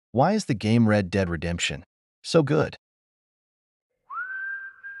Why is the game Red Dead Redemption so good?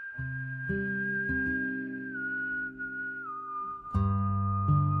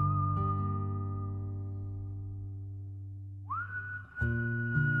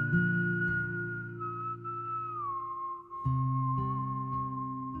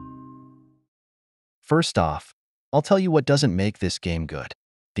 First off, I'll tell you what doesn't make this game good.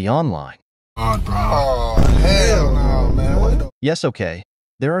 The online. God, bro. Oh, hell no, man. What the? Yes, okay,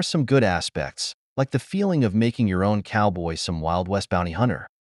 there are some good aspects, like the feeling of making your own cowboy some Wild West bounty hunter.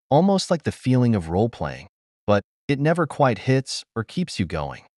 Almost like the feeling of role-playing, but it never quite hits or keeps you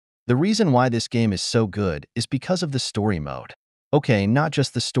going. The reason why this game is so good is because of the story mode. Okay, not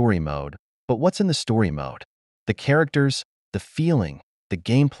just the story mode, but what's in the story mode? The characters, the feeling, the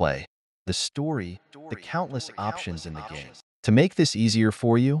gameplay, the story, the countless options in the game. To make this easier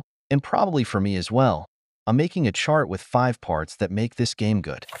for you, and probably for me as well, I'm making a chart with 5 parts that make this game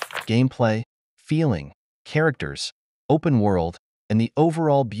good. Gameplay, feeling, characters, open world, and the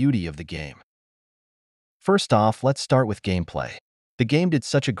overall beauty of the game. First off, let's start with gameplay. The game did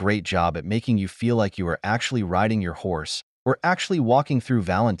such a great job at making you feel like you are actually riding your horse or actually walking through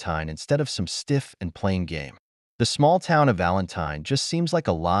Valentine instead of some stiff and plain game. The small town of Valentine just seems like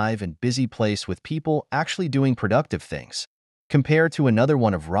a live and busy place with people actually doing productive things. Compared to another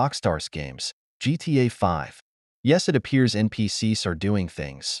one of Rockstar's games, GTA 5. Yes, it appears NPCs are doing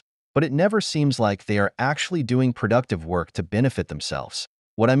things, but it never seems like they are actually doing productive work to benefit themselves.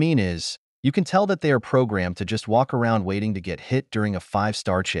 What I mean is, you can tell that they are programmed to just walk around waiting to get hit during a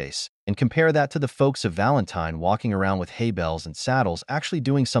 5-star chase, and compare that to the folks of Valentine walking around with hay bales and saddles actually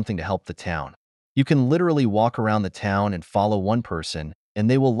doing something to help the town. You can literally walk around the town and follow one person, and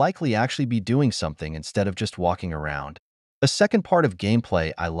they will likely actually be doing something instead of just walking around. A second part of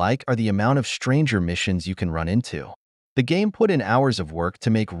gameplay I like are the amount of stranger missions you can run into. The game put in hours of work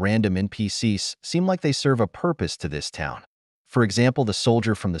to make random NPCs seem like they serve a purpose to this town. For example, the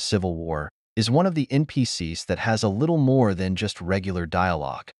soldier from the Civil War is one of the NPCs that has a little more than just regular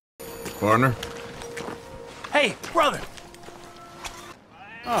dialogue. Partner? Hey, brother!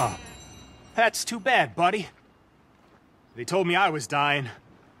 Oh, that's too bad, buddy. They told me I was dying,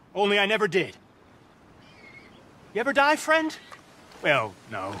 only I never did. You ever die, friend? Well,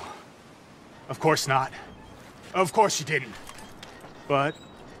 no. Of course not. Of course you didn't. But,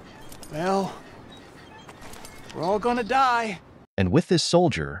 well, we're all gonna die. And with this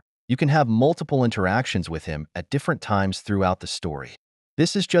soldier, you can have multiple interactions with him at different times throughout the story.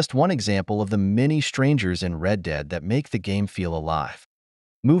 This is just one example of the many strangers in Red Dead that make the game feel alive.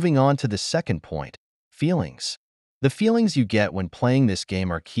 Moving on to the second point, feelings. The feelings you get when playing this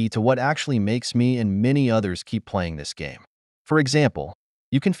game are key to what actually makes me and many others keep playing this game. For example,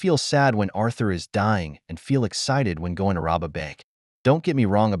 you can feel sad when Arthur is dying and feel excited when going to rob a bank. Don't get me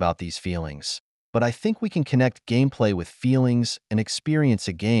wrong about these feelings, but I think we can connect gameplay with feelings and experience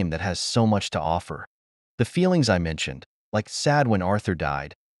a game that has so much to offer. The feelings I mentioned, like sad when Arthur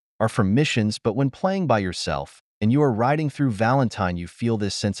died, are from missions, but when playing by yourself and you are riding through Valentine, you feel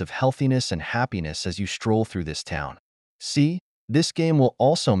this sense of healthiness and happiness as you stroll through this town. See, this game will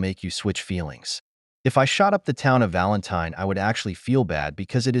also make you switch feelings. If I shot up the town of Valentine, I would actually feel bad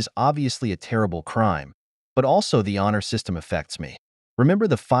because it is obviously a terrible crime, but also the honor system affects me. Remember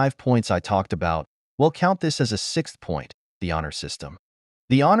the 5 points I talked about? Well, count this as a 6th point, the honor system.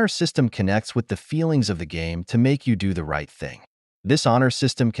 The honor system connects with the feelings of the game to make you do the right thing. This honor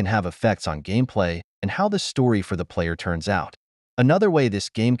system can have effects on gameplay and how the story for the player turns out. Another way this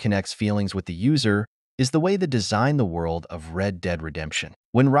game connects feelings with the user is the way they design the world of Red Dead Redemption.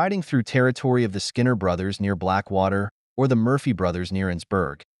 When riding through territory of the Skinner brothers near Blackwater or the Murphy brothers near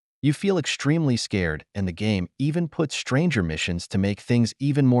Innsbruck, you feel extremely scared, and the game even puts stranger missions to make things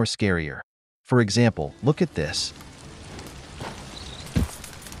even more scarier. For example, look at this.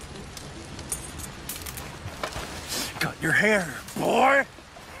 Cut your hair, boy!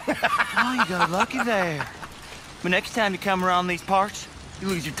 Oh, you got lucky there. But next time you come around these parts, you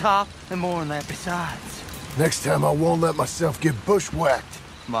lose your top and more than that besides. Next time I won't let myself get bushwhacked.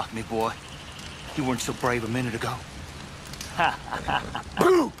 Mock me, boy. You weren't so brave a minute ago.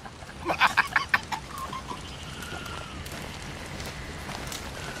 Boo!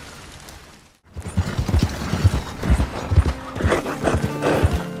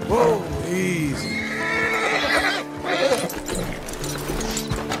 Whoa, easy.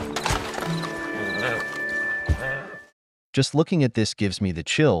 Just looking at this gives me the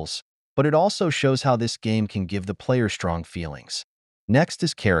chills, but it also shows how this game can give the player strong feelings. Next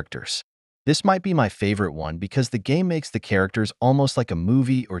is characters. This might be my favorite one because the game makes the characters almost like a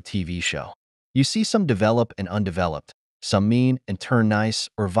movie or TV show. You see some developed and undeveloped, some mean and turn nice,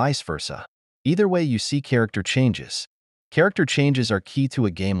 or vice versa. Either way, you see character changes. Character changes are key to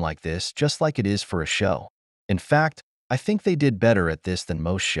a game like this, just like it is for a show. In fact, I think they did better at this than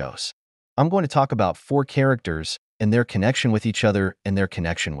most shows. I'm going to talk about 4 characters and their connection with each other and their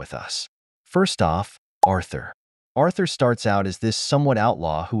connection with us. First off, Arthur. Arthur starts out as this somewhat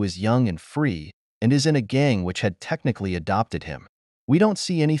outlaw who is young and free and is in a gang which had technically adopted him. We don't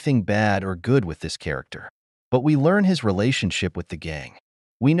see anything bad or good with this character, but we learn his relationship with the gang.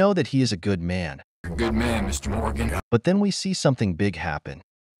 We know that he is a good man. Good man, Mr. Morgan. But then we see something big happen.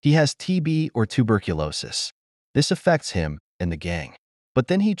 He has TB or tuberculosis. This affects him and the gang. But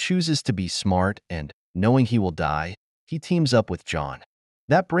then he chooses to be smart and, knowing he will die, he teams up with John.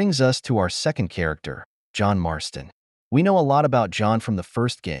 That brings us to our second character, John Marston. We know a lot about John from the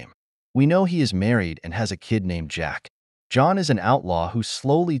first game. We know he is married and has a kid named Jack. John is an outlaw who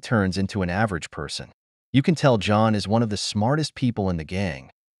slowly turns into an average person. You can tell John is one of the smartest people in the gang,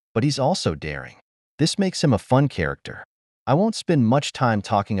 but he's also daring. This makes him a fun character. I won't spend much time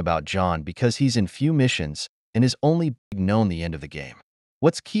talking about John because he's in few missions and is only known the end of the game.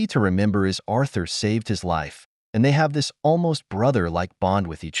 What's key to remember is Arthur saved his life, and they have this almost brother-like bond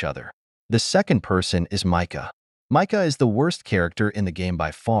with each other. The second person is Micah. Micah is the worst character in the game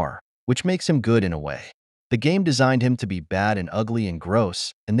by far, which makes him good in a way. The game designed him to be bad and ugly and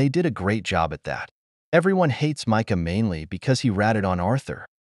gross, and they did a great job at that. Everyone hates Micah mainly because he ratted on Arthur.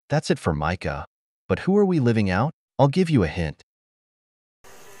 That's it for Micah. But who are we living out? I'll give you a hint.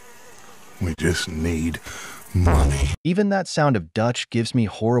 We just need money. Even that sound of Dutch gives me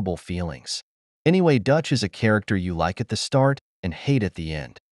horrible feelings. Anyway, Dutch is a character you like at the start and hate at the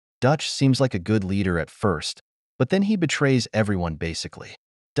end. Dutch seems like a good leader at first, but then he betrays everyone basically.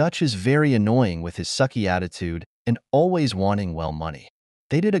 Dutch is very annoying with his sucky attitude and always wanting well money.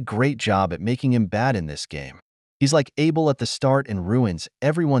 They did a great job at making him bad in this game. He's like Abel at the start and ruins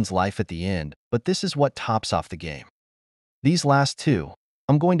everyone's life at the end, but this is what tops off the game. These last two,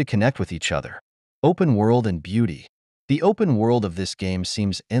 I'm going to connect with each other. Open world and beauty. The open world of this game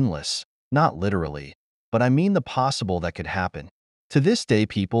seems endless, not literally, but I mean the possible that could happen. To this day,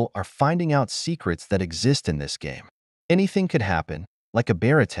 people are finding out secrets that exist in this game. Anything could happen, like a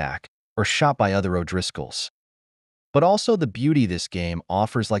bear attack or shot by other O'Driscolls. But also the beauty this game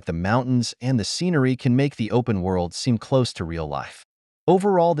offers, like the mountains and the scenery, can make the open world seem close to real life.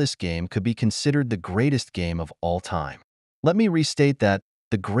 Overall, this game could be considered the greatest game of all time. Let me restate that,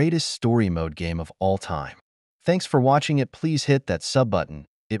 the greatest story mode game of all time. Thanks for watching it. Please hit that sub button.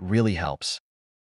 It really helps.